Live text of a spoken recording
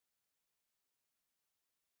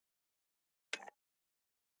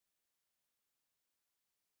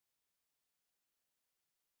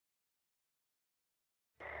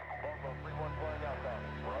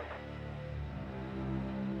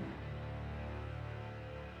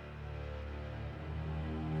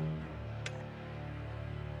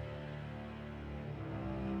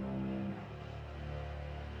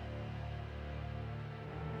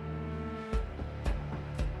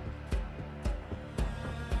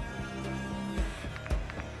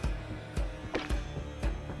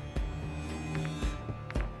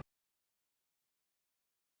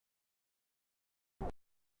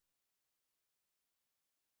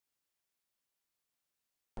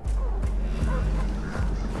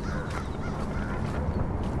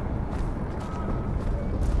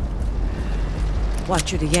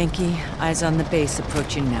Watcher to Yankee, eyes on the base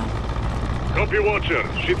approaching now. Copy, Watcher.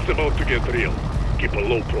 Shit's about to get real. Keep a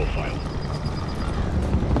low profile.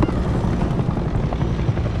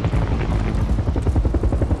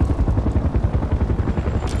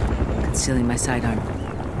 Concealing my sidearm.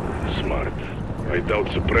 Smart. I doubt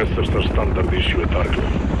suppressors are standard issue at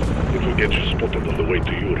Arklov. It will get you spotted on the way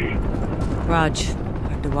to Yuri. Raj,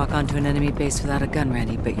 hard to walk onto an enemy base without a gun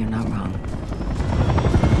ready, but you're not wrong.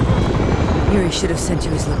 Yuri should have sent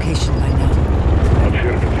you his location by now.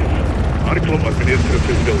 Affirmative. Arklov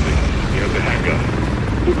Administrative Building, near the hangar.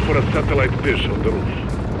 Look for a satellite dish on the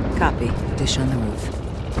roof. Copy. Dish on the roof.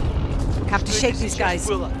 Have to shake these guys.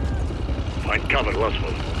 Find cover,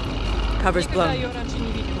 Laswell. Cover's blown.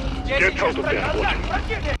 Get out of there,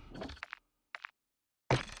 Watcher.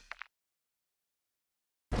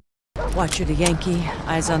 Watcher to Yankee,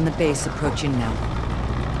 eyes on the base approaching now.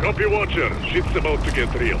 Copy, Watcher. Shit's about to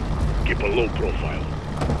get real. Keep a low profile.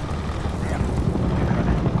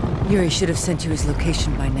 Yuri should have sent you his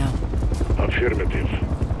location by now. Affirmative.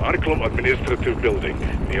 Arklov Administrative Building,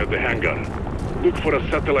 near the hangar. Look for a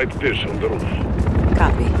satellite dish on the roof.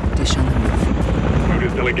 Copy. Dish on the roof.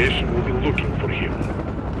 Yuri's delegation will be looking for him.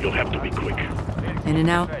 You'll have to be quick. In and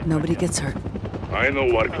out, nobody gets hurt. I know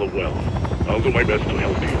Arklov well. I'll do my best to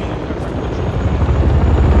help you.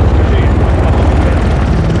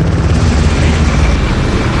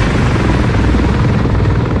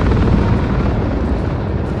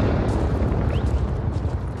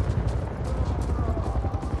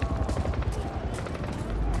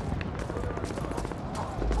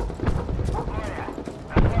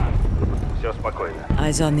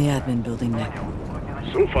 Eyes on the admin building, Nick.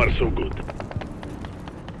 So far, so good.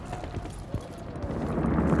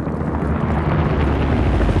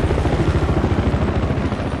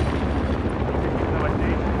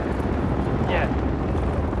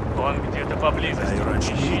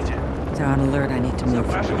 They're on alert, I need to move.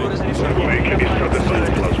 Make any sudden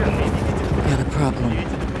moves, Laswell. Got a problem.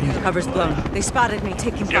 Cover's blown. They spotted me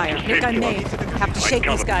taking fire. Nick, I'm made. Have to shake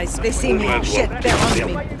these guys. They see me. Shit, they're on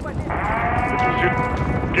me.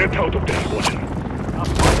 Get out of there, Watcher.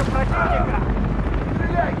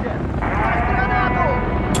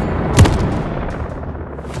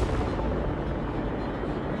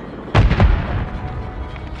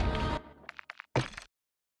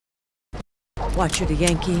 Watcher to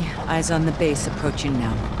Yankee, eyes on the base approaching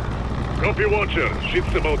now. Copy, Watcher.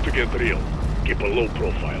 Shit's about to get real. Keep a low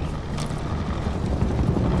profile.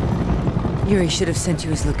 Yuri should have sent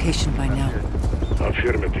you his location by now.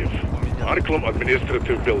 Affirmative. Arklov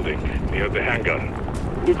Administrative Building, near the hangar.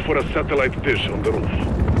 Look for a satellite dish on the roof.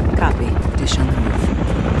 Copy. Dish on the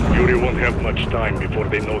roof. Yuri won't have much time before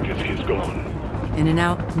they notice he's gone. In and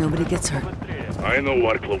out, nobody gets hurt. I know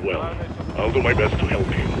Arklov well. I'll do my best to help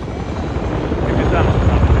him.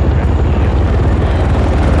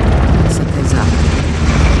 Something's up.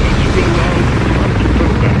 Once you go down, it's hard to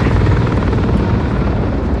turn back.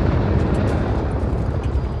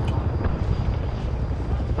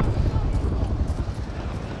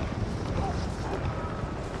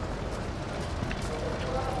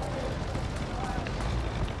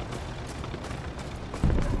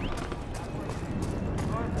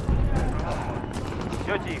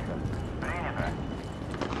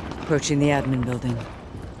 Approaching the admin building.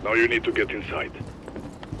 Now you need to get inside.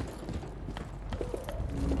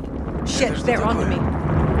 Shit, they're onto me.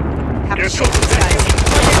 Have to Get shake out these of there. guys.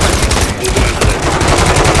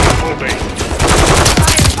 Obey.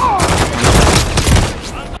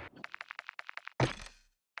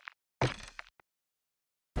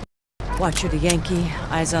 Watcher to Yankee,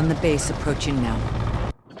 eyes on the base approaching now.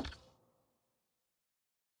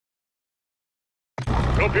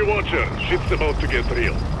 Copy, Watcher. Shit's about to get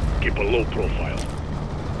real. Keep a low profile.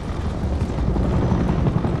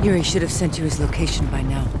 Yuri should have sent you his location by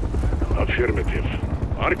now. Affirmative.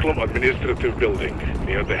 Arklov Administrative Building,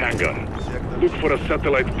 near the hangar. Look for a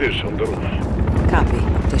satellite dish on the roof. Copy.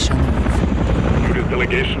 Dish on the roof. Yuri's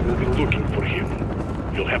delegation will be looking for him.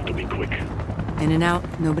 You'll have to be quick. In and out,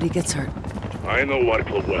 nobody gets hurt. I know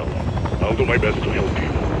Arklov well. I'll do my best to help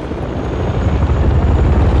you.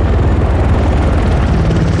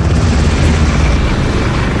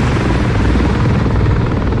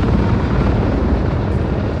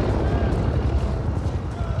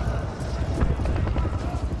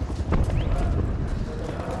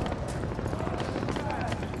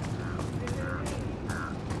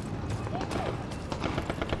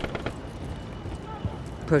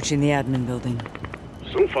 Approaching the admin building.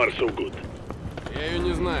 So far, so good. Я ее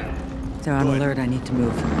не знаю. They're on alert, I need to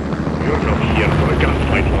move. You're not here for a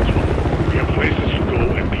gunfight, Laswell. We have places to go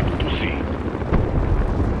and people to see.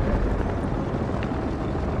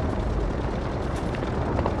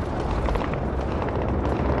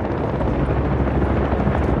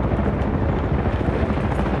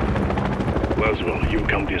 Laswell, you've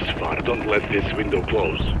come this far. Don't let this window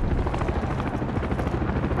close.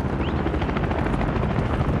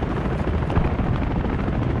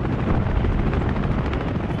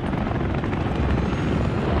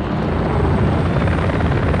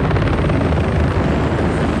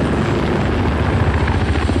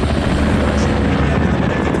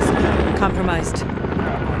 Compromised.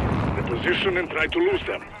 Reposition and try to lose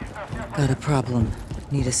them. Got a problem.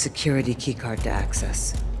 Need a security keycard to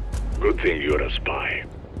access. Good thing you're a spy.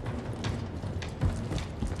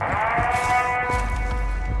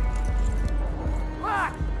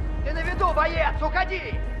 Макс! Ты на виду, боец! Уходи!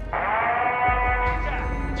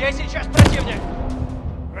 Где сейчас противник?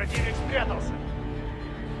 Противник спрятался.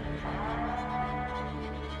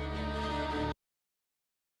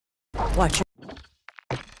 Watch it.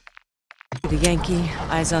 The Yankee,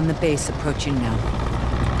 eyes on the base, approaching now.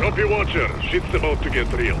 Copy, Watcher. Shit's about to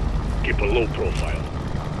get real. Keep a low profile.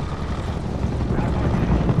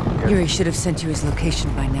 Yuri should have sent you his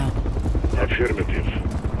location by now. Affirmative.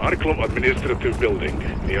 Arklov Administrative Building,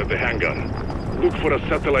 near the hangar. Look for a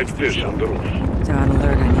satellite dish on the roof. They're on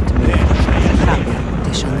alert, I need to move. Copy.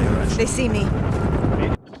 Dish on the roof. They see me.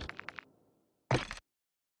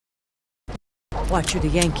 Watcher the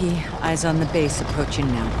Yankee, eyes on the base, approaching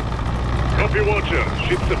now. Copy, Watcher.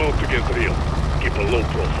 Shit's about to get real. Keep a low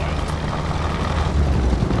profile.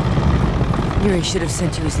 Yuri should have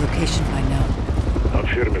sent you his location by now.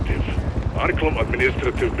 Affirmative. Arklov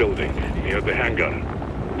Administrative Building, near the hangar.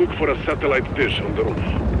 Look for a satellite dish on the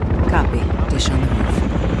roof. Copy. Dish on the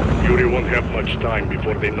roof. Yuri won't have much time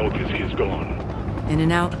before they notice he's gone. In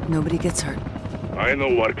and out, nobody gets hurt. I know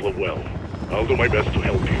Arklov well. I'll do my best to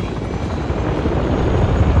help you.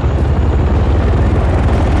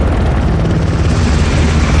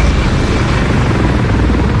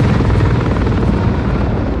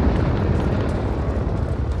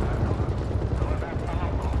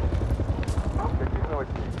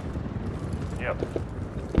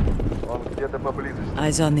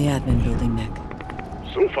 Eyes on the admin building, Nick.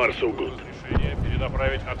 So far, so good.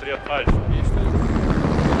 Перенаправить отряд Альфа.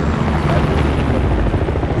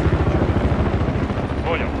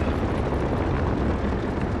 Понял.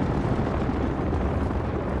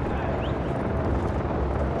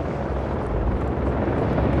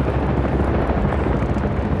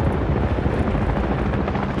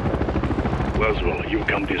 Laswell, you've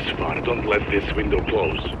come this far. Don't let this window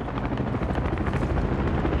close.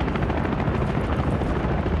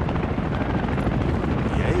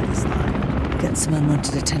 Getting some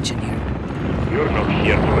unwanted attention here. You're not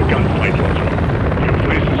here for a gunfight, Laswell. You have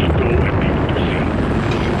places to go and people to see.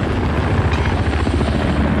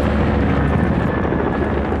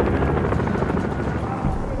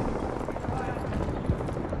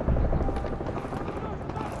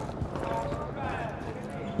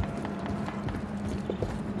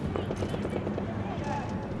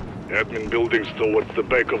 Admin buildings towards the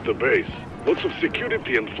back of the base. Lots of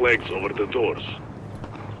security and flags over the doors.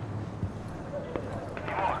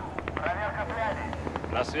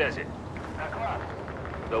 На связи.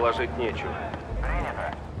 Доложить нечего.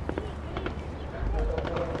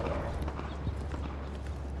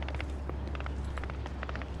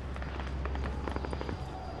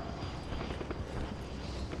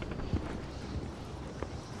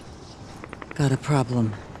 Got a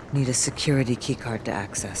problem. Need a security keycard to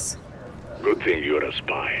access. Good thing you're a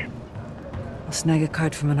spy. I'll snag a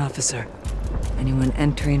card from an officer. Anyone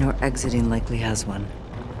entering or exiting likely has one.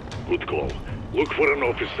 Good call. Look for an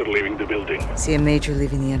officer leaving the building. See a major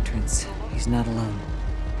leaving the entrance. He's not alone.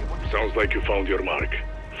 Sounds like you found your mark.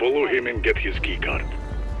 Follow him and get his key card.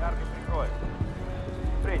 Карты прикрой.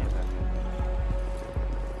 Принято.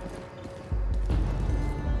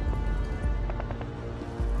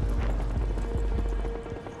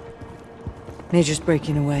 Major's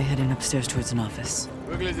breaking away, heading upstairs towards an office.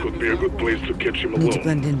 Could be a good place to catch him Need to alone.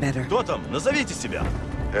 blend in better. Кто там? Назовите себя.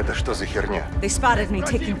 Это что за херня? They spotted me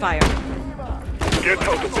taking fire. Get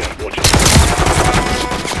out of there, watch it.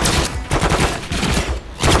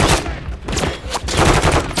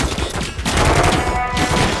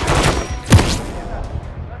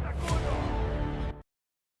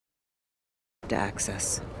 To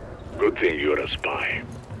access. Good thing you're a spy.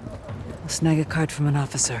 I'll snag a card from an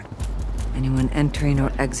officer. Anyone entering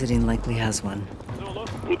or exiting likely has one.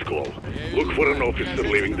 Good call. Look for an officer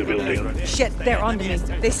leaving the building. Shit, they're onto me.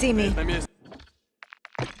 They see me. На месте.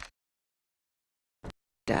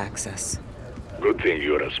 To access. Good thing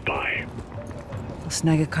you're a spy. I'll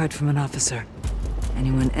snag a card from an officer.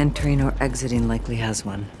 Anyone entering or exiting likely has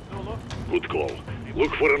one. Good call.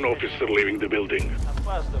 Look for an officer leaving the building.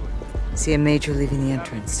 Опаздывай. See a major leaving the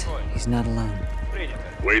entrance. He's not alone. Принято.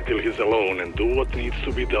 Wait till he's alone and do what needs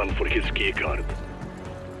to be done for his keycard.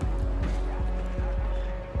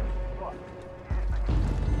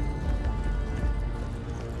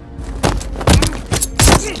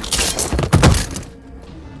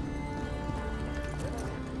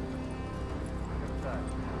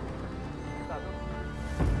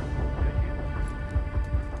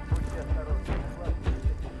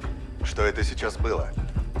 Что это сейчас было?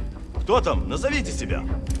 Кто там? Назовите себя.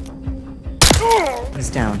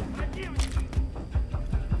 He's down.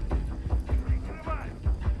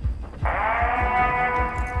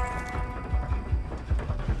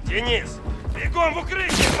 Денис, бегом в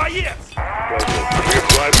укрытие, боец!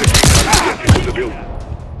 Revive the keycard and get into the building.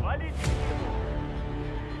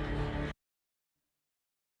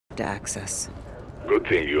 To access. Good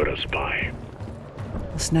thing you're a spy.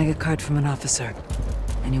 We'll snag a card from an officer.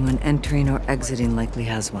 Anyone entering or exiting likely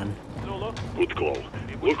has one. Good call.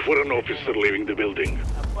 Look for an officer leaving the building.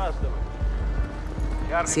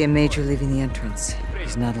 See a major leaving the entrance.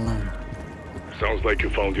 He's not alone. Sounds like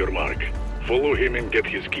you found your mark. Follow him and get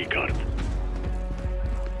his keycard.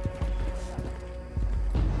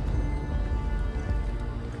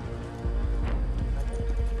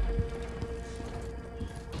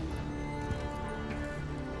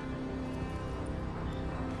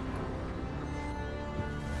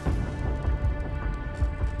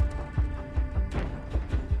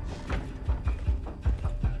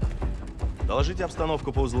 Доложите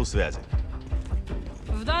обстановку по узлу связи.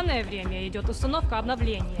 В данное время идет установка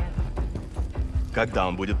обновления. Когда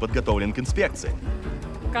он будет подготовлен к инспекции?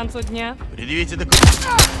 К концу дня. Предъявите документы.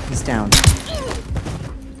 He's down.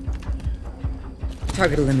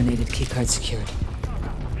 Target eliminated. Keycard secured.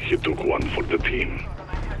 He took one for the team.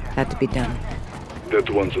 Had to be done. That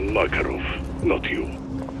one's on Makarov, not you.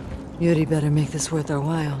 Yuri better make this worth our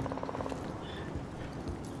while.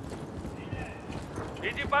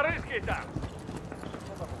 Иди порыскай там!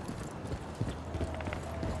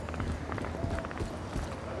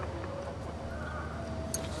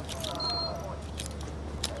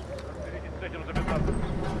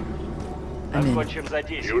 I'm in. Закончим за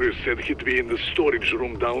 10. Yuri said he'd be in the storage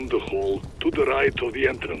room down the hall, to the right of the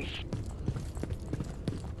entrance.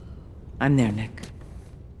 I'm there, Nick.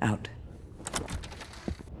 Out.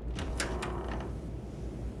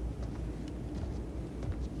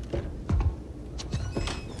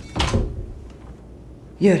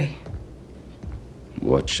 Yuri.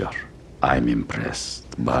 Watcher, I'm impressed,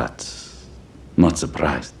 but not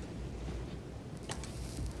surprised.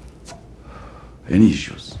 Any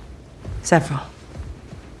issues? Several.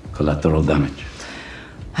 Collateral damage?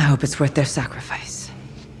 I hope it's worth their sacrifice.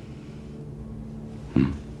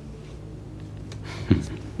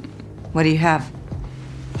 What do you have?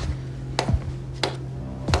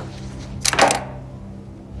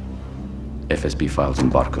 FSB files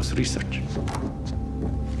in Barkov's research.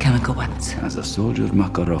 Chemical weapons. As a soldier,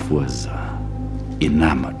 Makarov was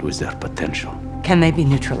enamored with their potential. Can they be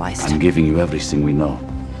neutralized? I'm giving you everything we know.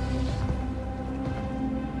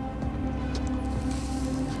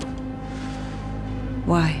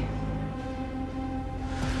 Why?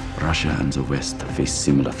 Russia and the West face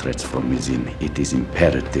similar threats from within. It is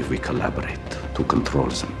imperative we collaborate to control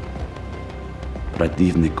them.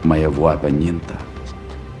 Противник моего оппонента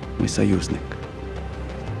 — мой союзник.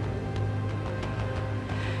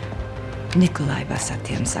 Nikolai бы с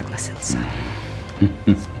этим согласился.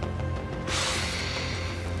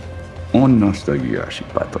 Он настоящий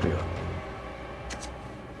патриот.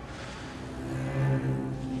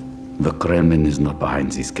 The Kremlin is not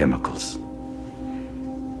behind these chemicals.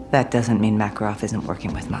 That doesn't mean Makarov isn't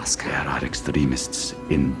working with Moscow. There are extremists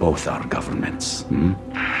in both our governments.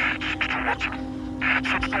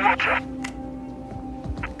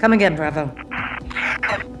 Come again, Bravo.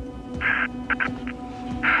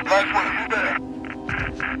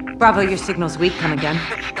 Bravo, your signal's weak. Come again.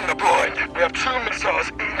 In the blind. We have 2 missiles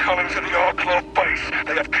incoming to the Arklov base.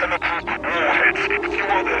 They have chemical warheads. If you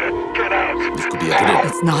are there, get out.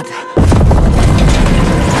 It's not.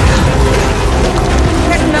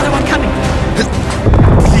 There's another one coming.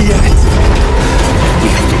 Damn it! We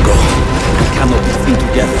have to go. We cannot be seen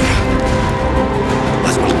together.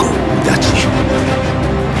 As well go, Dachi.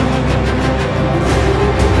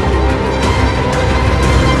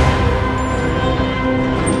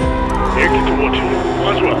 Nick to watch you.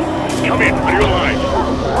 Laswell, come in. Are you alive?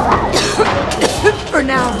 For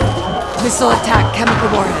now. Missile attack, chemical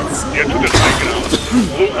warheads. Get to the high ground.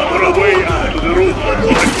 Look for a way out to the roof for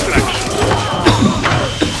extraction.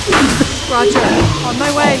 Roger. On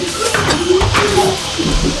my way.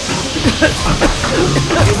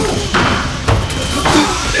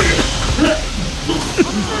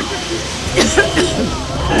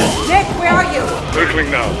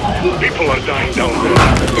 circling now. People are dying down there.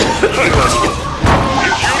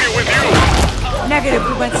 Is Yuri with you? Negative,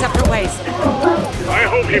 we went separate ways. I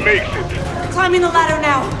hope he makes it. Climbing the ladder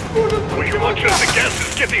now. Will you watch as the gas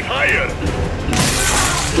is getting higher?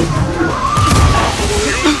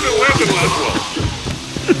 Use the ladder, Laswell.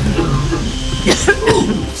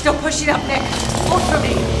 Still pushing up, Nick. Hold for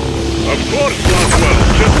me. Of course, Laswell.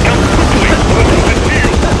 Just come quickly. I'll do it to you.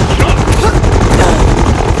 Jump!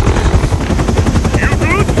 You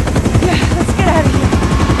good? Yeah, let's get out of here.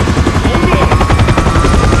 Hold on.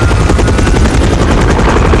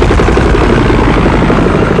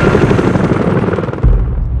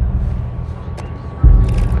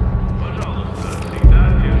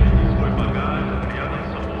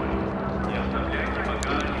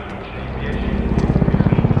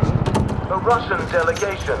 Russian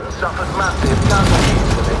delegation suffered massive casualties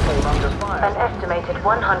when they came under fire. An estimated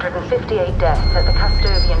 158 deaths at the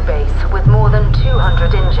Castovian base, with more than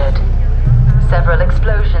 200 injured. Several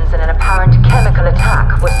explosions and an apparent chemical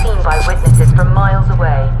attack were seen by witnesses from miles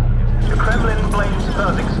away. The Kremlin blames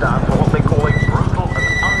Kazakhstan for what they call a brutal and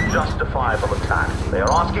unjustifiable attack. They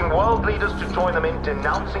are asking world leaders to join them in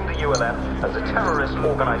denouncing the ULF as a terrorist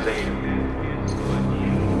organization.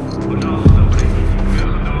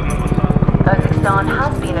 Kazakhstan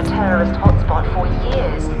has been a terrorist hotspot for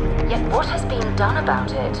years, yet what has been done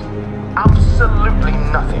about it? Absolutely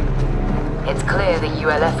nothing. It's clear the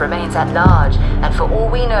ULF remains at large, and for all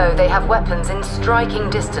we know, they have weapons in striking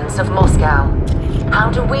distance of Moscow. How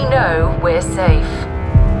do we know we're safe?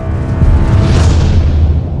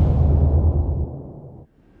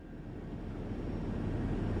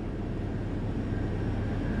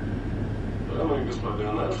 Дамы и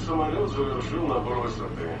господа, наш самолет завершил набор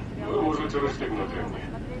высоты. Вы можете расстегнуть ремни.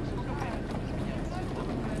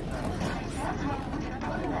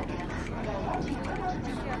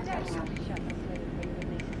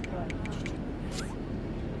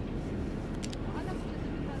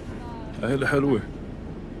 عيلة حلوة.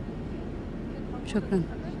 شكرا.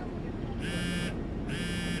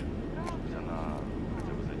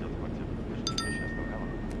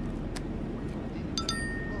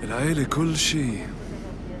 العيلة كل شيء.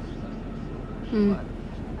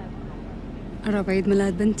 قرب عيد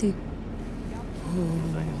ميلاد بنتي.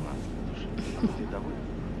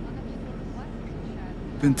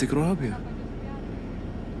 بنتك رابية.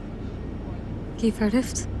 كيف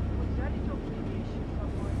عرفت؟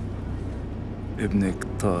 ابنك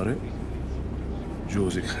طارق،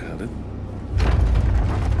 جوزك خالد.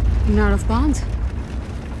 نعرف بعض؟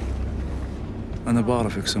 أنا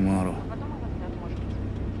بعرفك سمارة.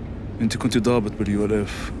 أنت كنت ضابط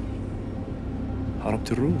باليولف.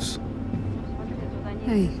 حاربت الروس.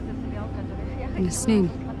 أي. من سنين.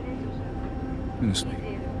 من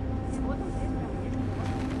سنين.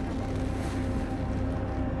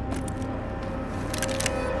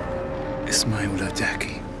 اسمعي ولا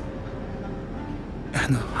تحكي.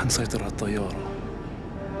 احنا حنسيطر على الطيارة.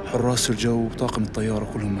 حراس الجو وطاقم الطيارة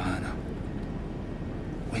كلهم معانا.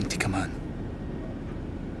 وانتي كمان.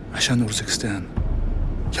 عشان أورزكستان.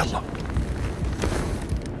 يلا.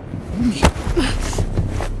 أمي.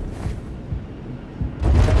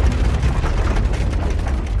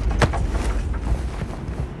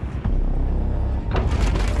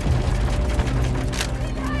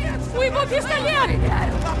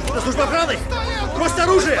 Это служба охраны! Брось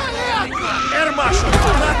оружие! Air Marshal!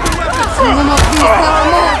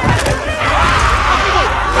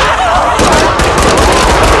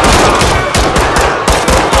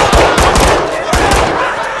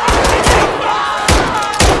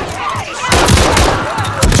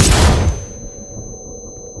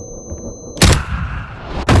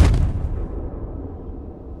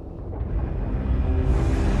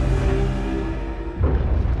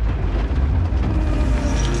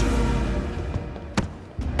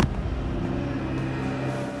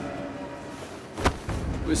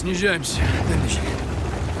 Снижаемся.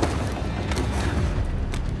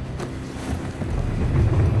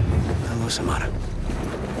 Hello, Samara.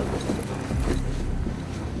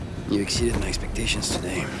 You exceeded my expectations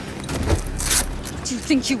today. What do you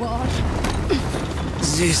think you are?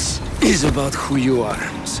 This is about who you are,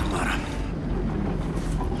 Samara.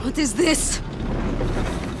 What is this?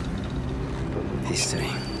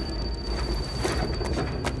 History.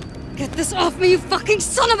 Get this off me, you fucking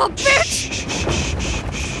son of a bitch!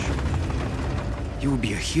 You will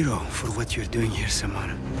be a hero for what you're doing here,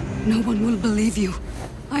 Samara. No one will believe you.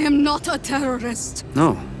 I am not a terrorist. No.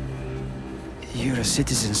 You're a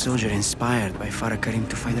citizen soldier inspired by Farah Karim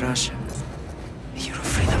to fight Russia. You're a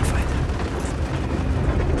freedom fighter.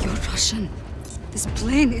 You're Russian. This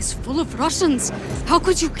plane is full of Russians. How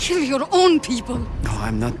could you kill your own people? No,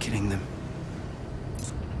 I'm not killing them.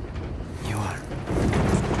 You are.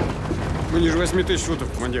 Ниже 8000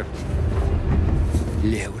 футов, командир.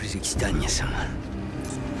 Леурзикстане сама.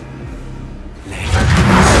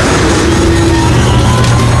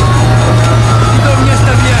 Кто мне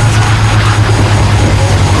оставлять?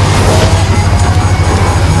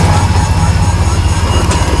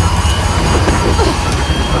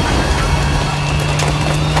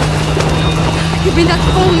 Give me that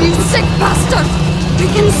phone, you sick bastard! We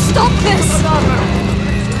can stop this!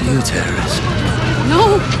 You terrorist.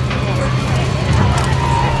 No!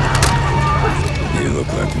 You look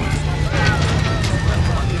like one.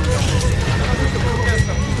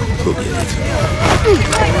 Who did it?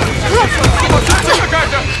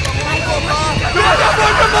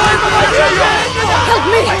 Help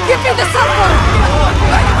me! Give me the cell phone!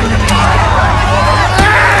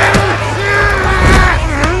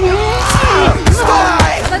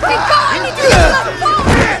 Let me go! I need to get that phone!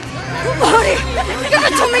 Hurry! Give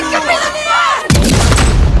it to me! Give me the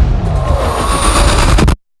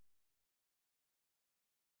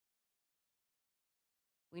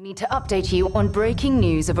We need to update you on breaking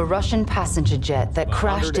news of a Russian passenger jet that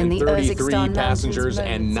crashed in the Urzikstan passengers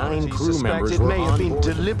and 9 crew members were may have been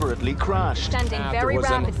deliberately crashed. Standing very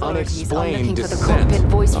rapid. Authorities are unexplained looking for the descent. cockpit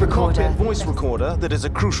voice A recorder. cockpit voice recorder that is a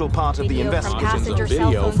crucial part of the investigation.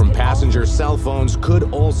 Video from passenger cell phones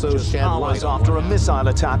could also shed Hours light after a missile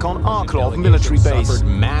attack on Arklov military base. suffered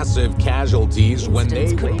massive casualties when they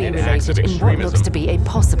Incidents could be went acts of related in what looks to be a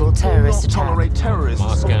possible terrorist attack. Tolerate terrorists.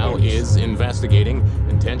 Moscow is investigating.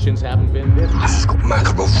 Intentions haven't been this This has got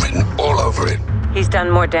Makarov written all over it. He's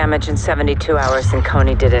done more damage in 72 hours than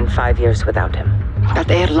Coney did in 5 years without him.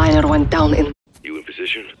 That airliner went down in... You in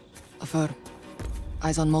position? Affirm.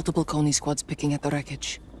 Eyes on multiple Coney squads picking at the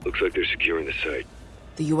wreckage. Looks like they're securing the site.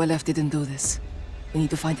 The ULF didn't do this. We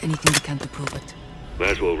need to find anything we can to prove it.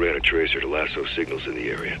 Laswell ran a tracer to lasso signals in the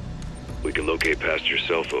area. We can locate passenger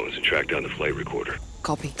cell phones and track down the flight recorder.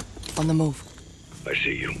 Copy. On the move. I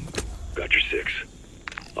see you. Got your 6.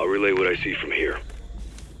 I'll relay what I see from here.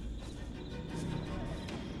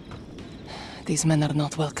 These men are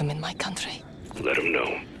not welcome in my country. Let them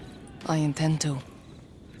know. I intend to.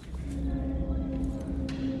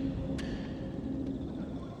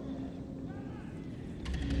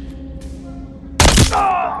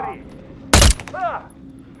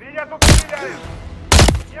 Меня тут стреляют!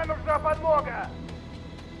 Мне нужна подмога!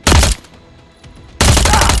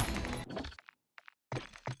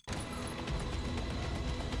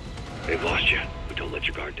 They've lost you, but don't let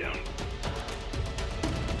your guard down.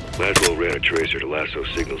 Laswell ran a tracer to lasso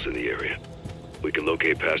signals in the area. We can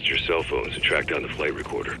locate passenger cell phones and track down the flight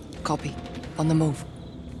recorder. Copy. On the move.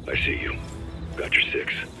 I see you. Got your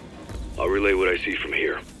 6. I'll relay what I see from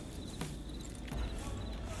here.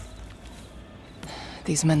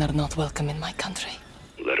 These men are not welcome in my country.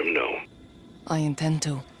 Let them know. I intend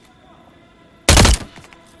to.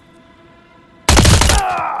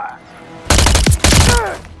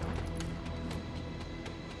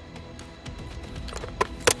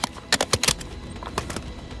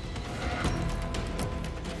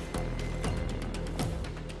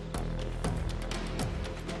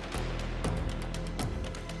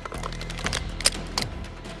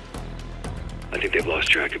 I think they've lost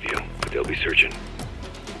track of you, but they'll be searching.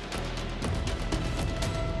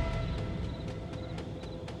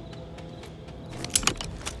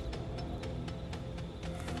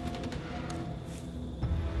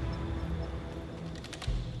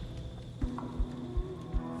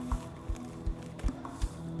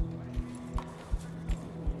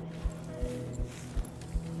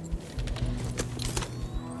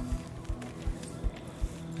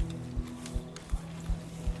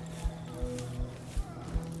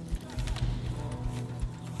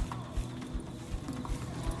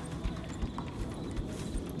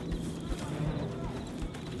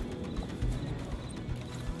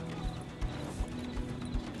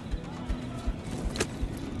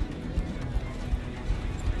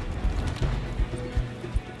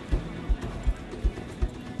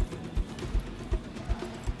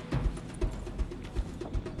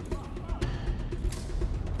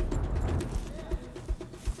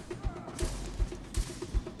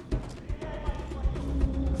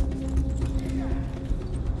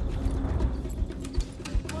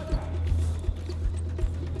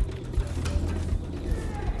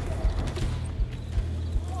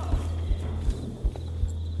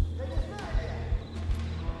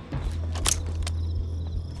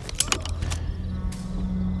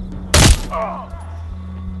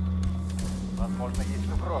 Возможно,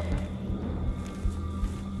 есть угроза.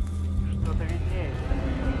 Что-то виднее.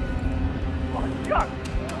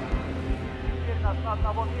 на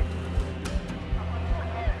одного месте.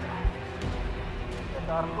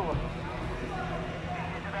 Это Артур.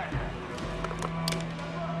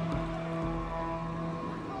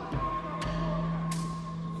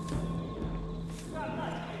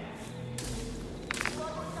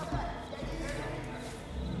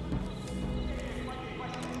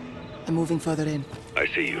 I'm moving further in. I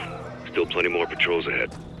see you. Still plenty more patrols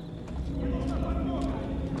ahead.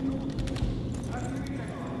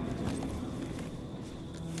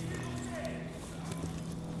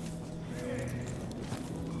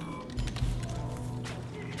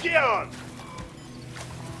 Где он?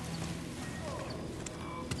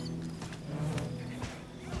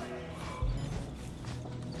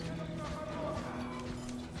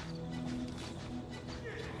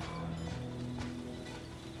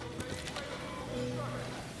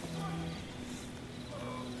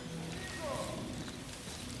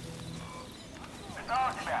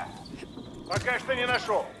 Пока что не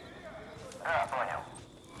нашел. Да, понял.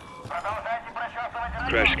 Продолжайте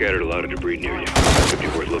прочесывать. Crash scattered a lot of debris near you. Could be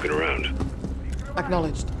worth looking around.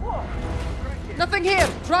 Acknowledged. Nothing here!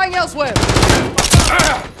 Trying elsewhere!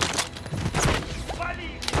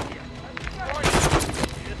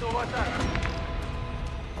 Иду в атаку.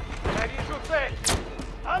 Я вижу цель.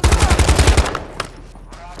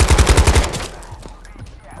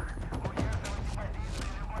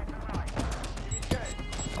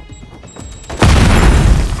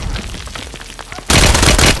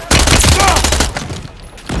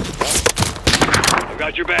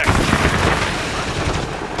 Got your back.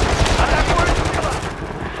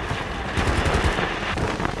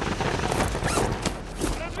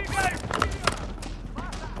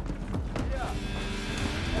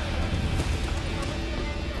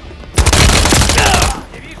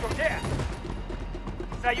 Не вижу, где?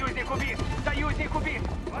 Союзник убит! Союзник убит!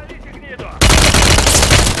 Валите гниду!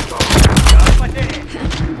 Потери!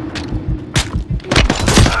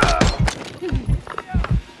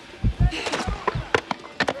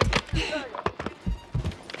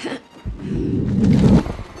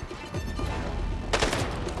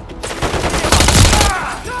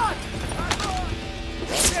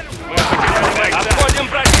 Обходим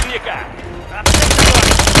противника!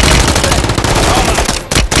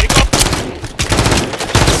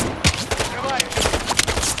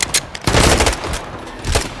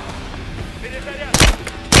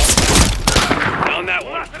 Down that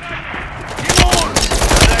one. Тимур!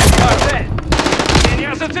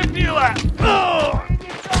 Меня зацепило!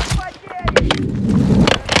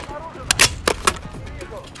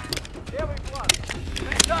 Левый фланг!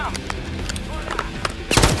 Там!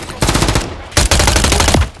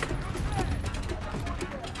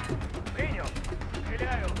 Принял!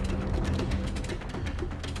 Стреляю!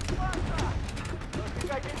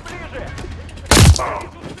 Подвигайтесь ближе!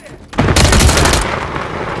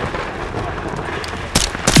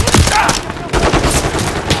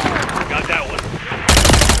 Got that one.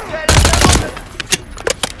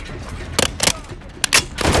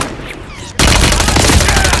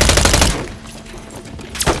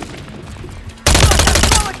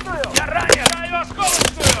 Я ранен! Даю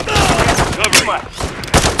осколочную! Cover me.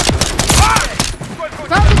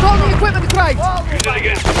 Found the Tony equipment crate! Use it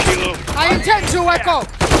against the Kilo. I intend to, Echo!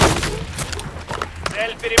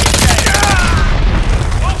 Цель перемещается!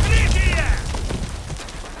 Укрытие!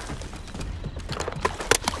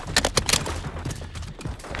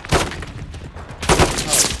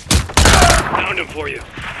 Found him for you.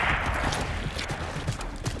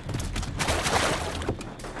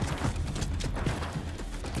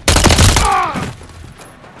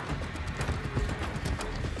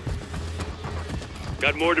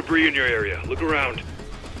 Got more debris in your area. Look around.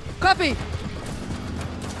 Copy!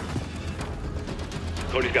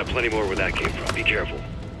 Tony's got plenty more where that came from. Be careful.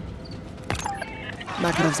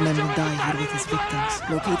 Makarov's men will die here with his victims.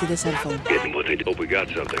 Located a cell phone. Get them what they did. Hope we got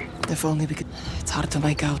something. If only we could... It's hard to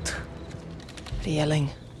make out. The yelling.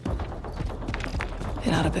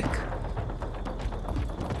 In Arabic.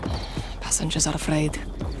 Passengers are afraid.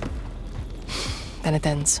 Then it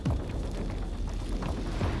ends.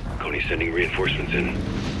 Tony's sending reinforcements in.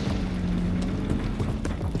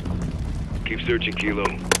 Keep searching, Kilo.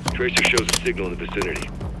 Tracer shows a signal in the vicinity.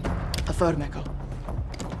 Affirm, Echo.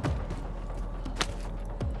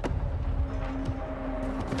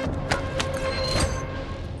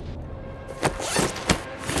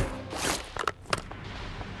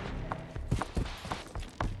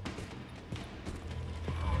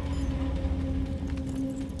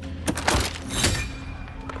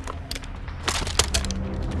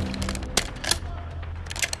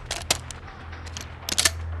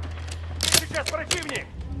 Сейчас противник!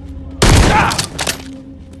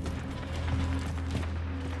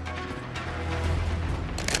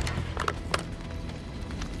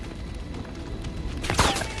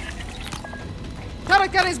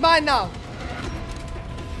 Bunker is mine now!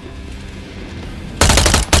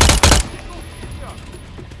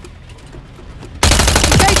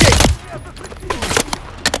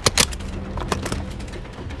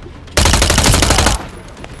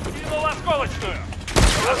 Кинул осколочную!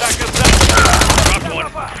 Атака сзади!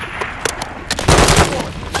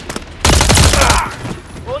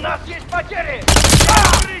 У нас есть потери!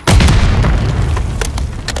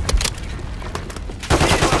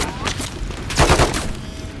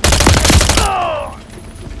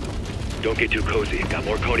 Don't get too cozy. Got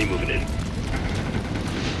more Coney moving in.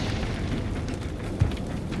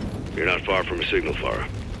 You're not far from a signal, Farah.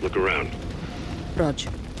 Look around. Rog,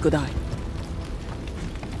 good eye.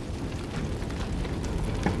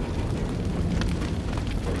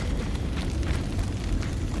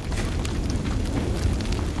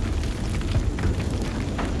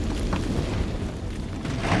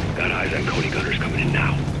 Got eyes on Coney gunners coming in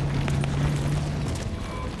now.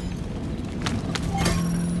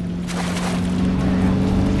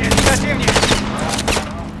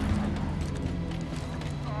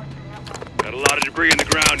 Got a lot of debris in the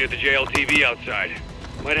ground near the JLTV outside.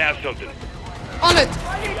 Might have something. On it!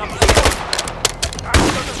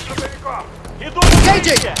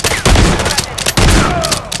 Engaging!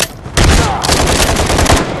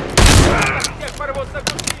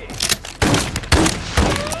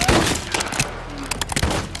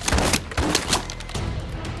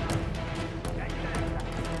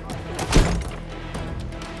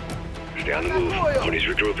 Stay on the move. Coney's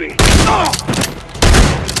regrouping.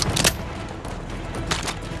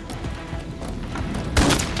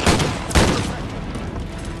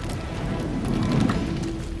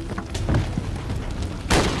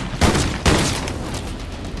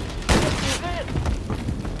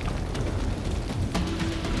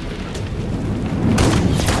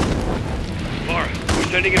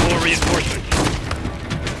 Sending in more reinforcements.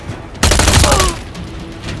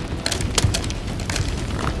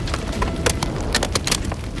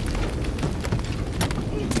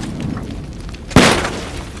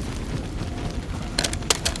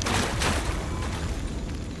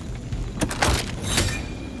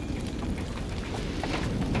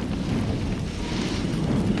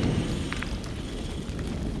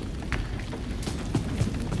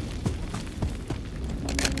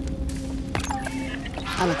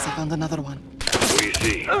 Alex, I found another one. What do you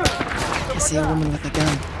see? I see a woman with a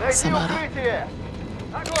gun. Samara.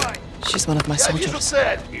 She's one of my soldiers.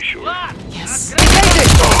 You sure? Yes.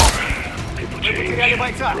 People change.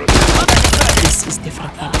 This is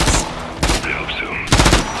different, Alex. I hope so.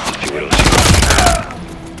 Let's see what else you got.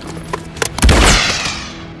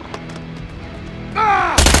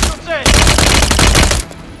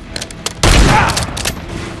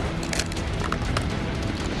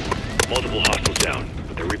 Multiple hostiles down,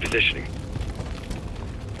 but they're repositioning.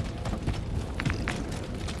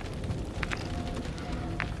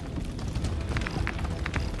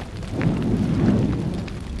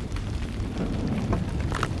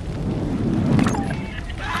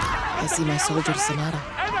 I see my soldier Samara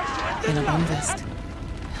in a bomb vest.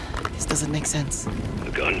 This doesn't make sense.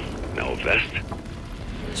 A gun, now a vest.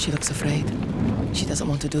 She looks afraid. She doesn't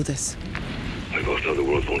want to do this. We both know the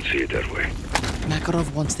world won't see it that way.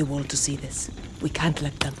 Makarov wants the world to see this. We can't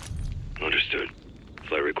let them. Understood.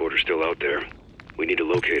 Flight recorder's still out there. We need to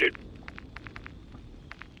locate it.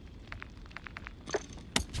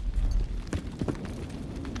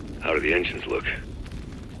 How do the engines look?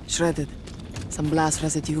 Shredded. Some blast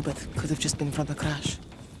residue, but could have just been from the crash.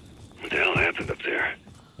 What the hell happened up there?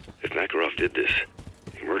 If Makarov did this,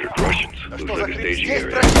 he murdered Russians. Looks like a staging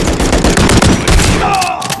area.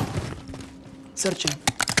 Searching.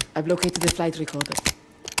 I've located the flight recorder.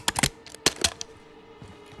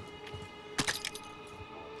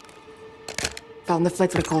 Found the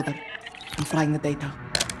flight recorder. I'm frying the data.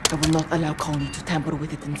 I will not allow Coney to tamper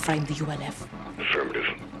with it and frame the ULF. Affirmative.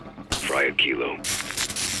 Fry it, Kilo.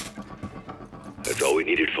 That's all we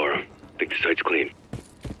needed for him. Think the site's clean.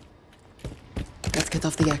 Let's get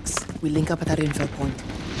off the X. We link up at our info point.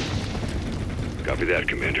 Copy that,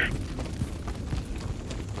 Commander.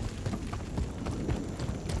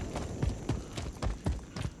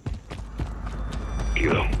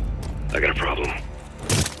 Kilo, I got a problem.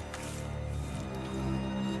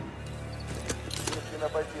 На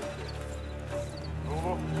позиции.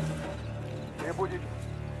 Зулу. Прибудет.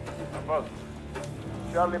 На базу.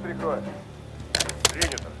 Чарли прикроет.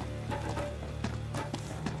 Принято.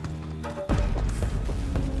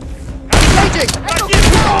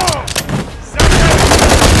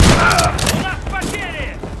 У нас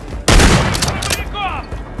потери! Прямиком!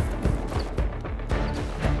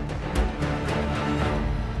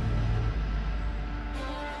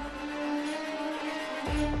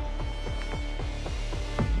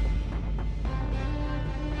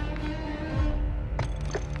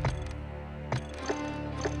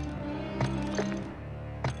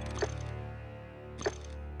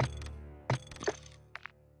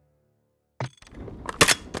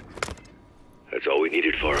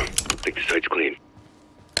 needed for him. Think the site's clean.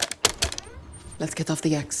 Let's get off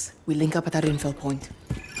the X. We link up at our infill point.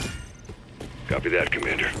 Copy that,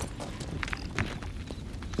 Commander.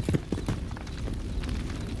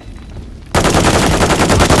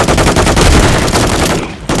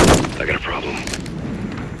 I got a problem.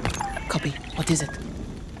 Copy. What is it?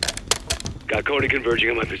 Got Coney converging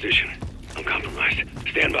on my position. I'm compromised.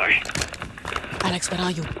 Stand by. Alex, where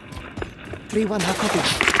are you? 3-1, how copy?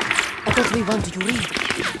 Echo 3-1, do you read?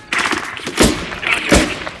 Contact!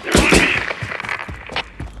 They're on me!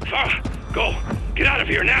 Farah, go! Get out of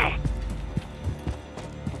here now!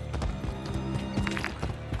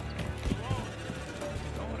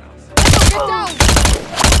 Get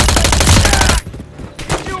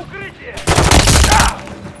down!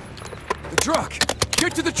 The truck!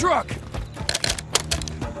 Get to the truck!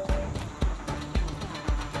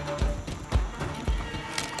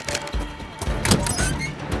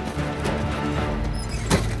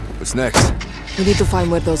 What's next? We need to find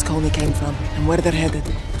where those Coney came from, and where they're headed.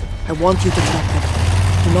 I want you to track them.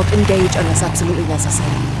 Do not engage unless absolutely necessary.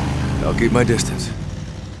 I'll keep my distance.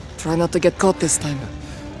 Try not to get caught this time.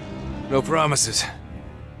 No promises.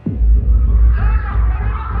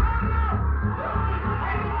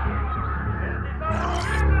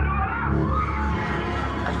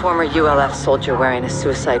 A former ULF soldier wearing a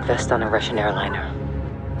suicide vest on a Russian airliner.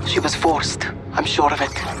 She was forced. I'm sure of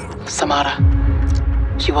it. Samara.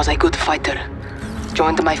 She was a good fighter.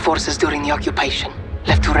 Joined my forces during the occupation.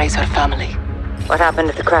 Left to raise her family. What happened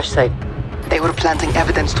at the crash site? They were planting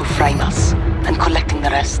evidence to frame us, and collecting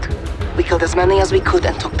the rest. We killed as many as we could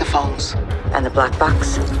and took the phones. And the black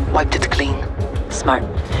box? Wiped it clean. Smart.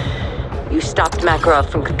 You stopped Makarov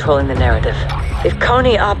from controlling the narrative. If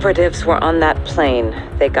Coney operatives were on that plane,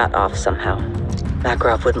 they got off somehow.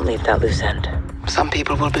 Makarov wouldn't leave that loose end. Some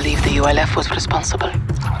people will believe the ULF was responsible.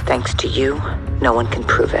 Thanks to you, no one can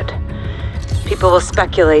prove it. People will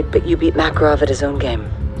speculate, but you beat Makarov at his own game.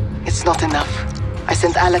 It's not enough. I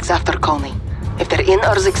sent Alex after Coney. If they're in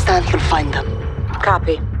Urzikstan, he'll find them.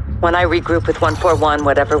 Copy. When I regroup with 141,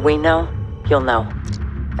 whatever we know, you'll know.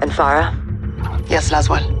 And Farah? Yes,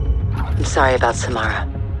 Laswell. I'm sorry about Samara.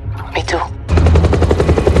 Me too.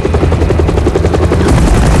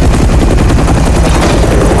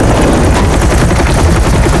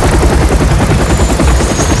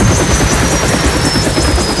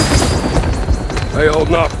 Hey,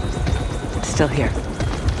 holding up. Still here.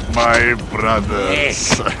 My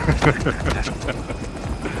brothers.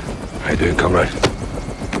 How you doing, comrade?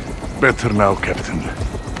 Better now, Captain.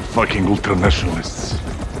 Fucking ultranationalists.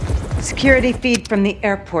 Security feed from the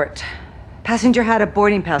airport. Passenger had a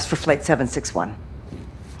boarding pass for Flight 761.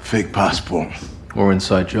 Fake passport. Or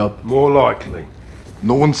inside job. More likely.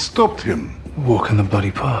 No one stopped him. Walk in the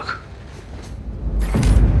bloody park.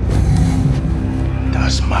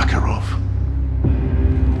 That's Makarov.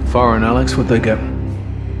 Farah and Alex, what'd they get?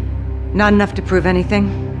 Not enough to prove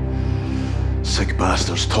anything. Sick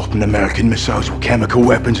bastards topping American missiles with chemical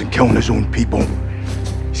weapons and killing his own people.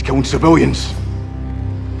 He's killing civilians.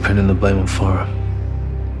 Pinning the blame on Farah.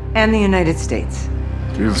 And the United States.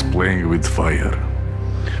 He's playing with fire.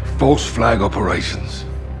 False flag operations.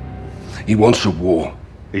 He wants a war.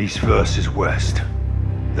 East versus West.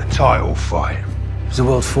 The title fight. Is the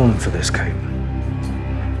world falling for this, Kate?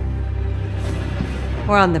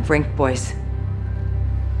 We're on the brink, boys.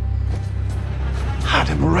 Had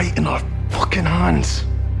him right in our fucking hands.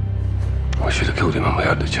 We should have killed him when we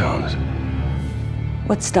had the chance.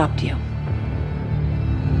 What stopped you?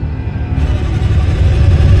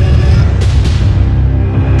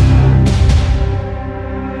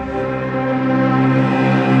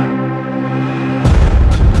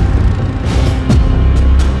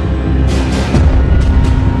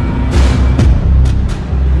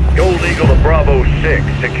 Bravo 6.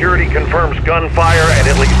 Security confirms gunfire and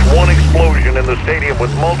at least one explosion in the stadium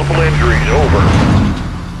with multiple injuries. Over.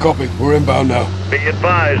 Copy. We're inbound now. Be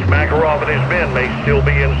advised, Makarov and his men may still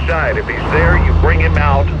be inside. If he's there, you bring him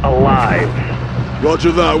out alive.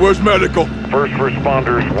 Roger that. Where's medical? First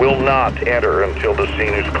responders will not enter until the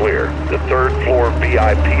scene is clear. The third floor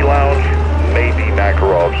VIP lounge may be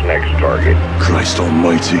Makarov's next target. Christ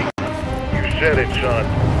almighty. You said it, son.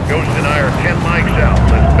 Ghost and I are 10 mics out.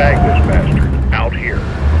 Let's bag this bastard. Out here.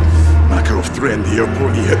 Makarov threatened the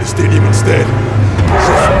airport. He hit the stadium instead.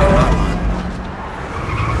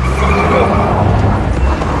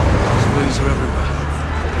 Civilians are everywhere.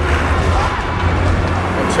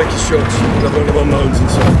 I'll check your shots. Another one of our mounds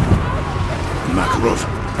inside. Makarov.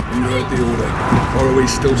 You heard the order. ROE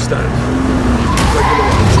still stands.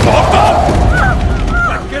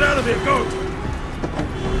 Get out of here. Go.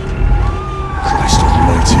 Christ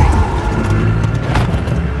almighty.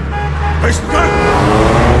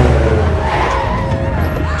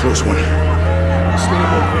 Close one.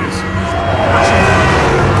 Stable, please.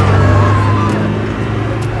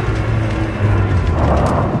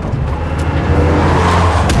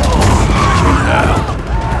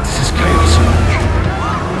 This is chaos, Sarge.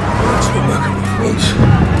 That's what Makarov wants.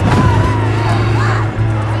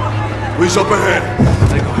 Who's up ahead?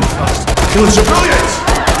 They got it fast. Killing civilians!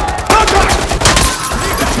 Contact!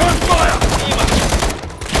 Need to turn fire!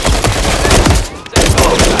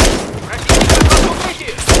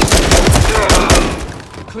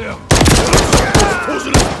 Clear.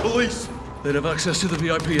 Positive police! They'd have access to the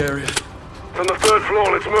VIP area. From the 3rd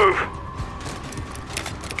floor, let's move.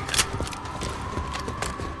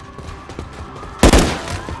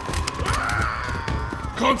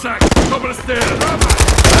 Contact! Top of the stairs!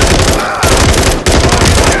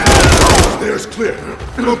 Stairs clear.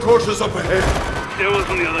 No courses up ahead. Stairwell's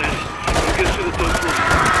on the other end. We'll get to the 3rd floor.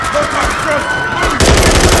 Contact, Chris!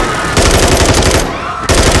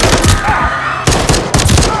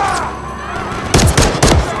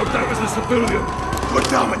 So that was a civilian. Good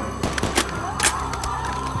damn it!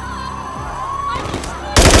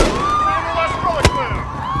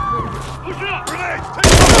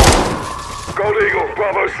 Gold Eagle,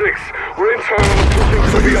 Bravo 6. We're internal pushing to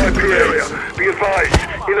the VIP area. Be advised,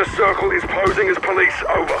 Inner Circle is posing as police.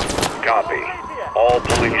 Over. Copy. All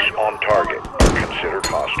police on target are considered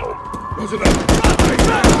hostile. Was it up?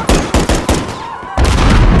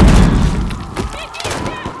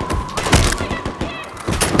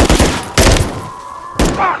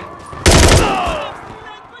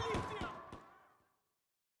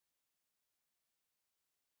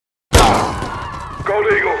 Gold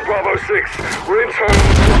Eagle, Bravo 6. We're internal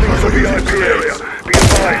pushing to the VIP area. Be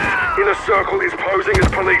advised, Inner Circle is posing as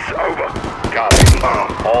police. Over. Copy.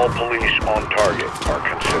 All police on target are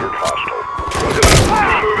considered hostile. Roger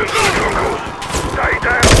that. Moving to the concourse. Stay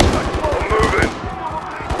down. I'm moving.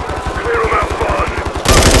 Clear them out fast.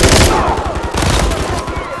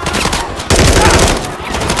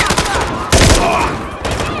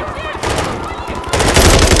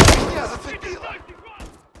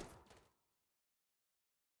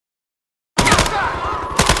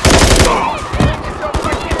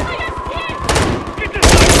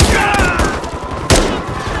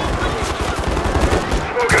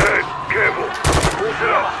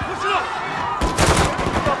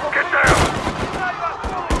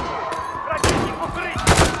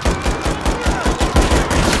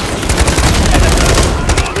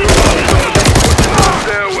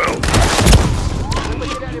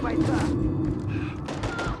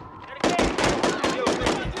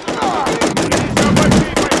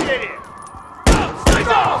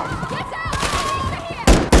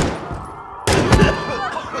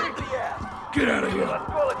 Get out of here!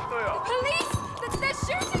 Police! They're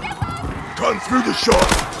shooting at us! Gun through the shot!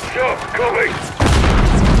 Shot, coming!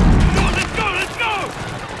 Let's go! Let's go!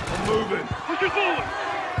 I'm moving. Push it forward!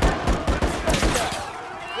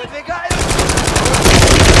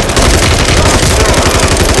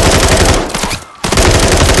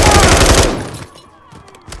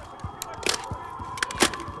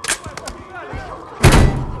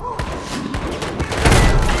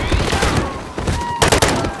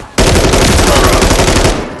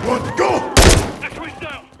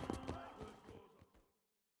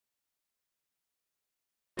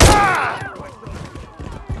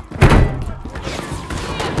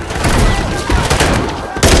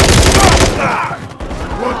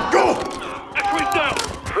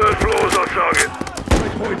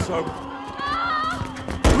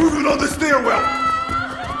 Moving on the stairwell!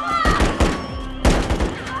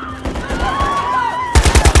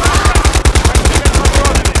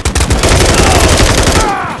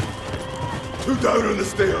 Two down on the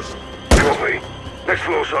stairs. Copy. Next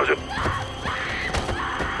floor, Sergeant.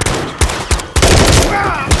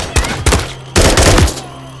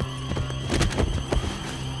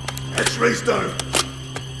 X-rays down.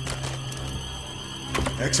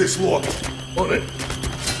 Exit's locked. On it.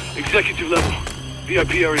 Executive level.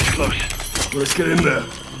 VIP area's close. Well, let's get in there.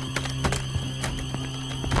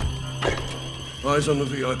 Eyes on the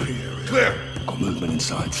VIP area. Clear. Got movement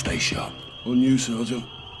inside. Stay sharp. On you, Sergeant.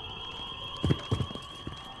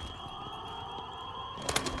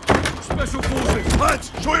 Special forces!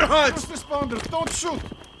 Hands! Show your hands! First responders, don't shoot!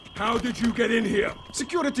 How did you get in here?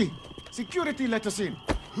 Security! Security let us in.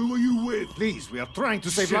 Who are you with? Please, we are trying to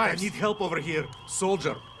save Shit, lives. I need help over here.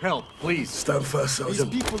 Soldier, help, please. Stand fast, These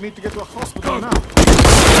Sergeant. people need to get to a hospital now.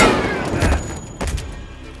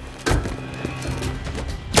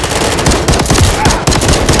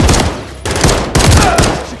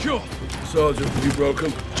 Secure. Sergeant, you broke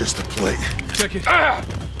them? Just a plate. Check it.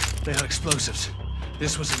 They had explosives.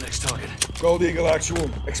 This was the next target. Gold Eagle actual.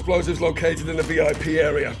 Explosives located in the VIP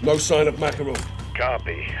area. No sign of Makarov.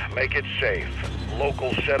 Copy. Make it safe.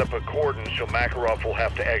 Locals set up a cordon so Makarov will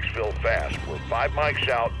have to exfil fast. We're 5 mics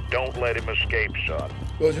out. Don't let him escape, son.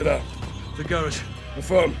 Roger that. The garage.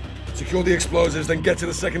 Confirm. Secure the explosives, then get to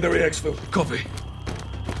the secondary exfil. Copy.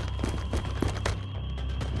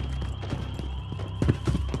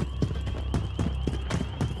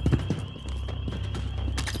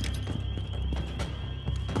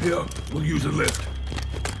 Here, we'll use a lift.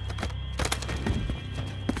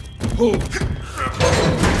 Pull!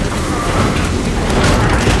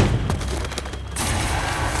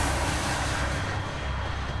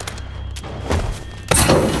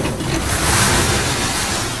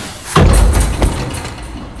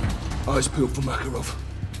 Eyes peeled for Makarov.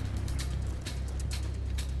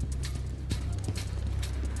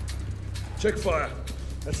 Check fire.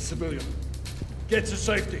 That's a civilian. Get to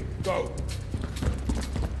safety. Go.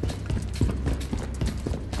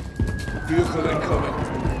 Vehicle incoming.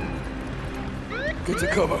 Get to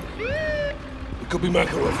cover. It could be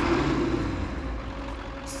Makarov.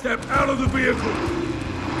 Step out of the vehicle.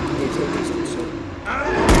 Out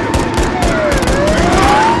of the vehicle.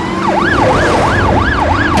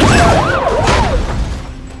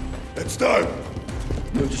 It's down.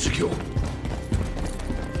 Move to secure.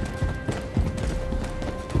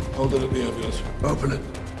 Hold it at the ambulance. Open it.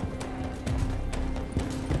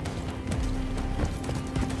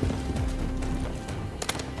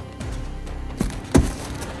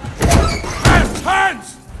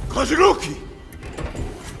 Kozhiruki!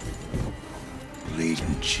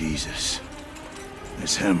 Bleeding Jesus.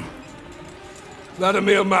 It's him.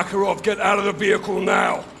 Vladimir Makarov, get out of the vehicle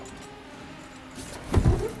now!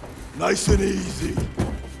 Nice and easy.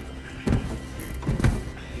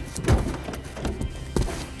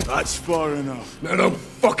 That's far enough. Now don't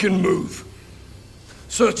fucking move.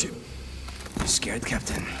 Search him. You scared,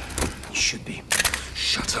 Captain? You should be.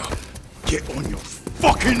 Shut up. Get on your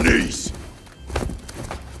fucking knees!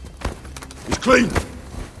 He's clean.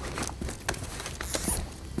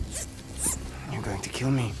 You're going to kill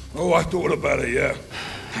me? Oh, I thought about it, yeah.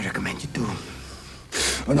 I recommend you do.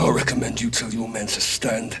 And I recommend you tell your men to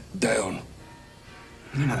stand down.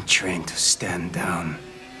 You're not trained to stand down.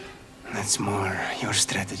 That's more your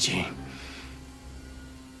strategy.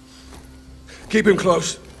 Keep him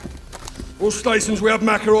close. All stations, we have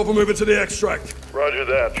Makarov and moving to the extract. Roger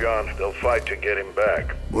that, John. They'll fight to get him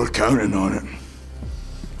back. We're counting on it.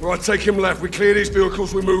 Right, take him left. We clear these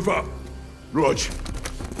vehicles, we move up. Rog,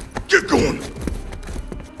 get going!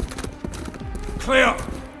 Clear!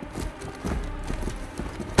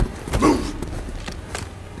 Move!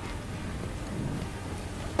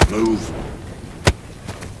 Move.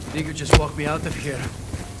 You could just walk me out of here.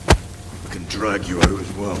 I can drag you out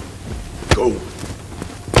as well. Go.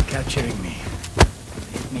 Capturing me.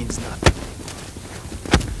 It means nothing.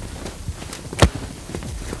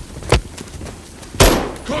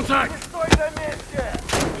 Contact! Стой на месте!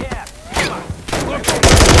 Нет!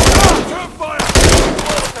 Turn fire!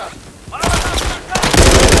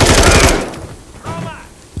 Рома!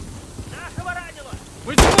 Нашего ранило!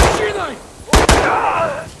 Вы с машиной!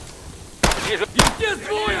 Вижу! Здесь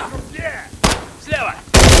двое! Слева!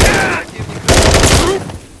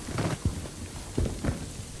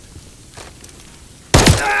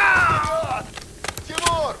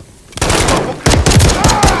 Тимур!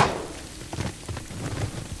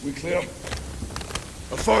 We clear?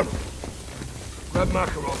 Affirm. Grab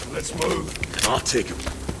Makarov and let's move. I'll take him.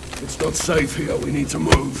 It's not safe here. We need to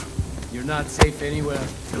move. You're not safe anywhere.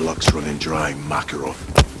 Your luck's running dry, Makarov.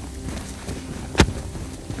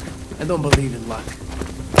 I don't believe in luck.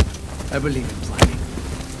 I believe in planning.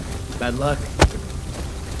 Bad luck.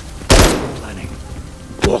 Planning.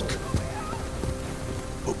 Look.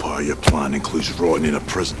 What part of your plan includes rotting in a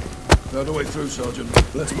prison? All the way through, Sergeant.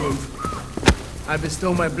 Let's move. I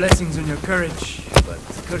bestow my blessings on your courage, but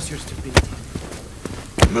curse your stupidity.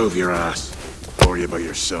 Move your ass. Worry about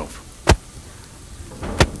yourself.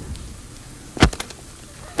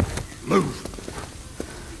 Move.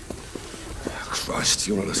 Christ,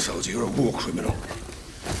 you're not a soldier. You're a war criminal.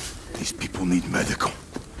 These people need medical.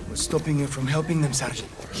 What's stopping you from helping them, Sergeant?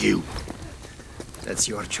 You. That's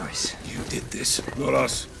your choice. You did this, not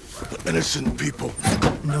us. The innocent people.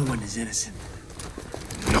 No one is innocent.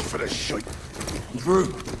 Enough of this shit.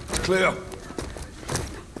 Through. Clear.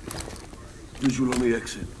 Visual on the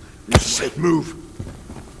exit. Said move.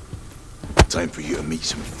 Time for you to meet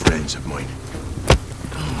some friends of mine.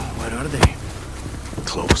 Oh, what are they?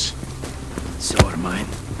 Close. So are mine.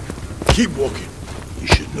 Keep walking. You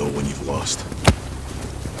should know when you've lost.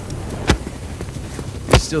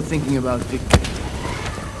 You're still thinking about victory.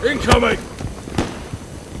 Incoming!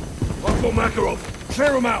 I've got Makarov.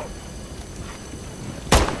 Clear him out!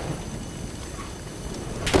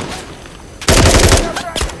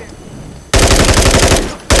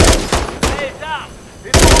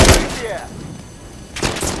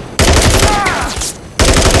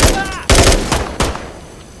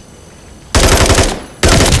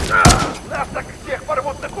 Нас так всех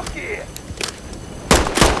порвут на куски!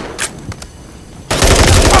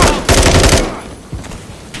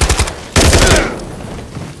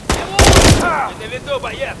 Не на виду,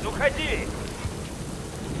 боец, уходи!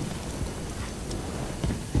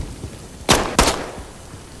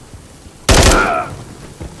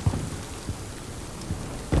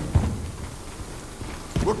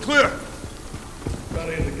 We're clear!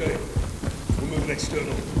 Bounty in the gate. We're moving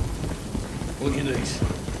external. Look at these.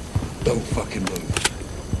 Don't fucking move.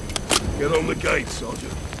 Get on the gate,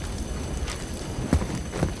 Sergeant.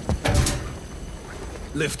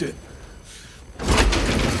 Lift it.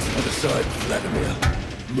 Other side, Vladimir.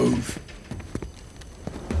 Move.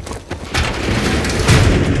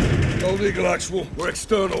 Old Eagle Actual, we're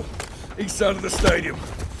external. East side of the stadium.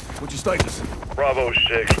 What's your status? Bravo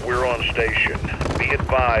 6, we're on station. Be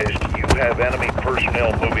advised, you have enemy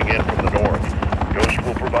personnel moving in from the north. Ghost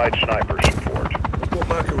will provide sniper support. I've got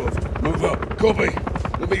Makarov. Move up. Copy.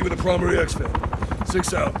 We'll meet you with the primary exfil.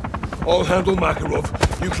 6 out. I'll handle Makarov.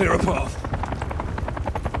 You clear a path.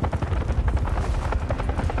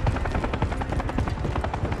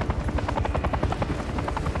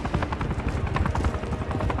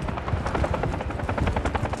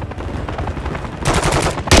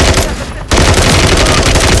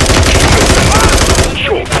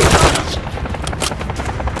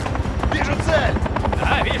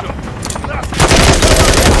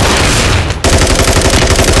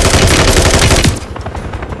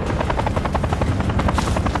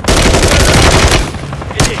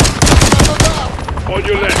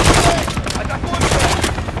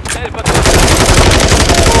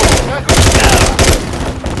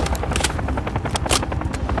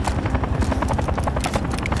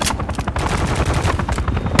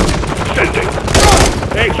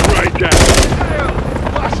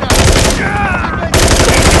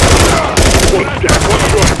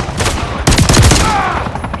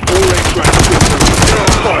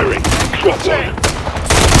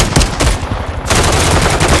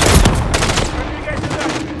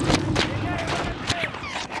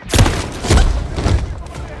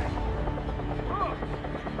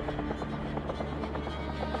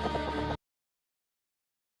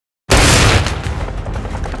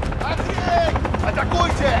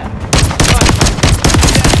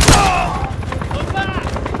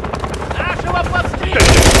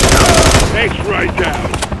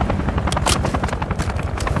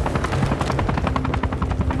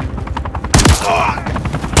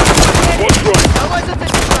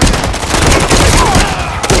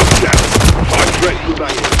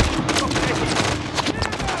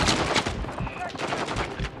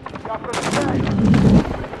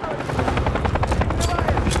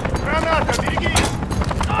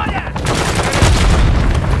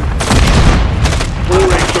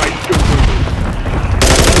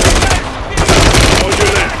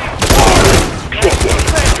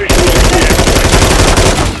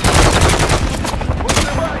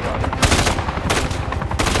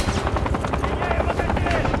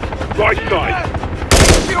 Right side.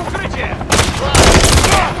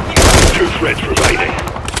 Two threads remaining.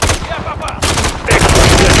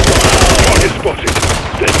 Excellent left side. Target spotted.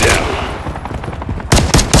 They're down.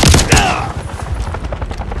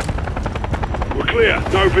 We're clear.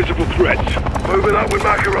 No visible threats. Moving up with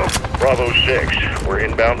Makarov. Bravo 6, we're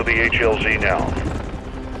inbound to the HLZ now.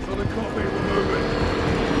 Southern copy, we're moving.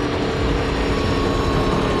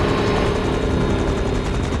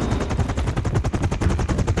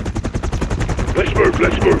 Let's move,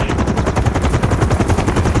 let's move.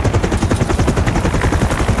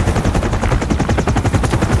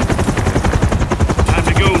 Time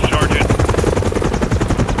to go, Sergeant.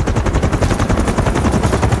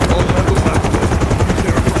 All handle Makarov.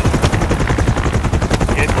 Clear a path.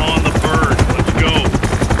 Get on the bird. Let's go.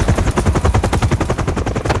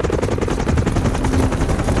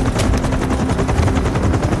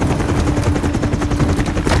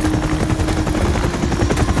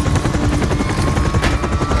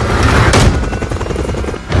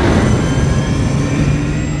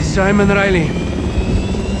 Simon Riley.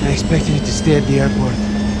 I expected you to stay at the airport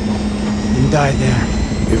and die there.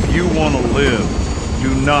 If you want to live,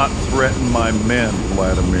 do not threaten my men,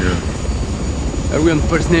 Vladimir. Are we on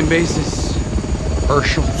first-name basis?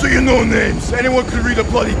 Herschel. So you know names. Anyone could read a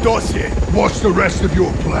bloody dossier. What's the rest of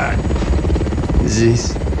your plan?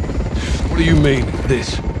 This. What do you mean,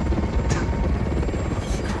 this?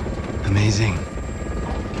 Amazing.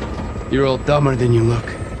 You're all dumber than you look.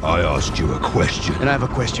 I asked you a question. And I have a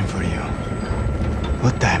question for you.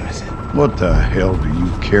 What time is it? What the hell do you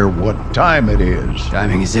care what time it is?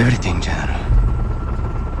 Timing is everything, General.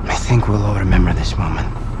 I think we'll all remember this moment.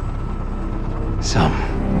 Some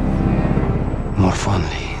more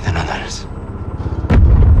fondly than others.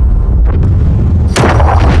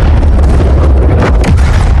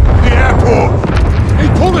 The airport! He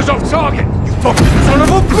pulled us off target! You fucking son of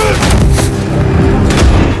a bitch!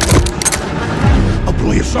 I'll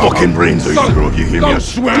blow your fucking brains out, you if you hear me. I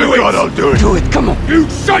swear to God I'll do it. Do it, come on. You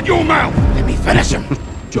shut your mouth! Let me finish him.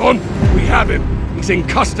 John, we have him. He's in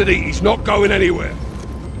custody. He's not going anywhere.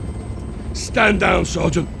 Stand down,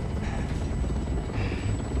 Sergeant.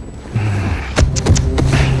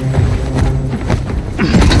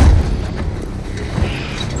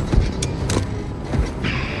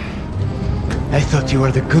 I thought you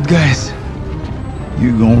were the good guys.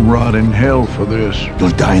 You gonna rot in hell for this.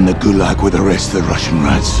 You'll die in the gulag with the rest of the Russian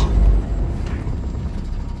rats.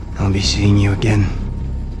 I'll be seeing you again,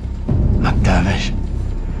 MacTavish.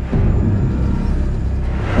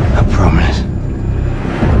 I promise.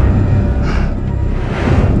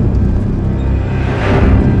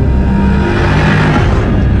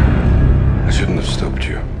 I shouldn't have stopped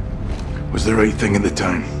you. Was the right thing at the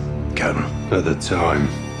time, Captain? At the time.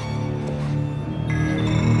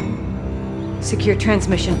 Secure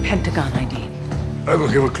transmission, Pentagon ID. I will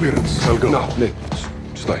give a clearance. I'll go. No, Nick,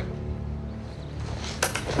 stay.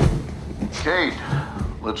 Kate,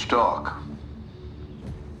 let's talk.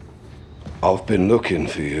 I've been looking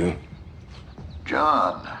for you.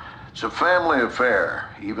 John, it's a family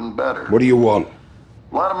affair. Even better. What do you want?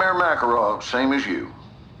 Vladimir Makarov, same as you.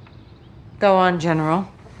 Go on, General.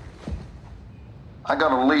 I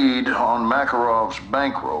got a lead on Makarov's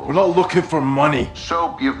bankroll. We're not looking for money.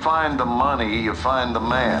 So you find the money, you find the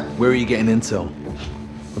man. Where are you getting intel?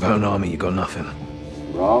 Without an army, you got nothing.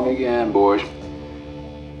 Wrong again, boys.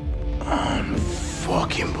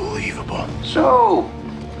 Unfucking believable. So,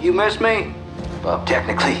 you missed me? Well,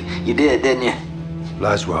 technically, you did, didn't you?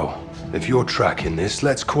 Laswell, if you're tracking this,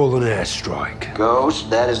 let's call an airstrike. Ghost,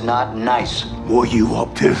 that is not nice. What are you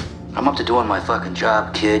up to? I'm up to doing my fucking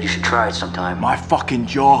job, kid. You should try it sometime. My fucking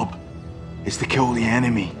job is to kill the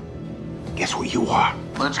enemy. Guess what you are?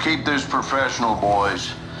 Let's keep this professional,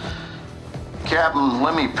 boys. Captain,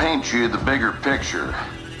 let me paint you the bigger picture.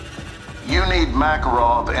 You need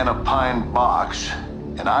Makarov in a pine box,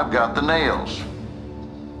 and I've got the nails.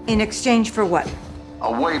 In exchange for what? A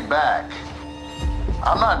way back.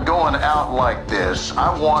 I'm not going out like this.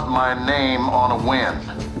 I want my name on a win.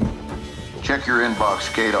 Check your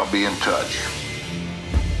inbox, Kate. I'll be in touch.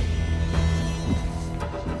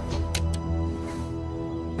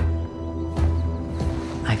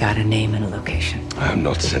 I got a name and a location. I am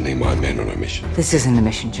not sending my men on a mission. This isn't a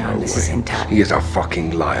mission, John. This is intel. He is a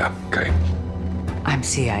fucking liar, okay? I'm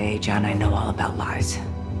CIA, John. I know all about lies.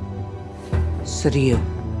 So do you.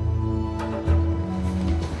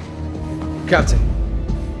 Captain,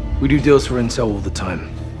 we do deals for intel all the time.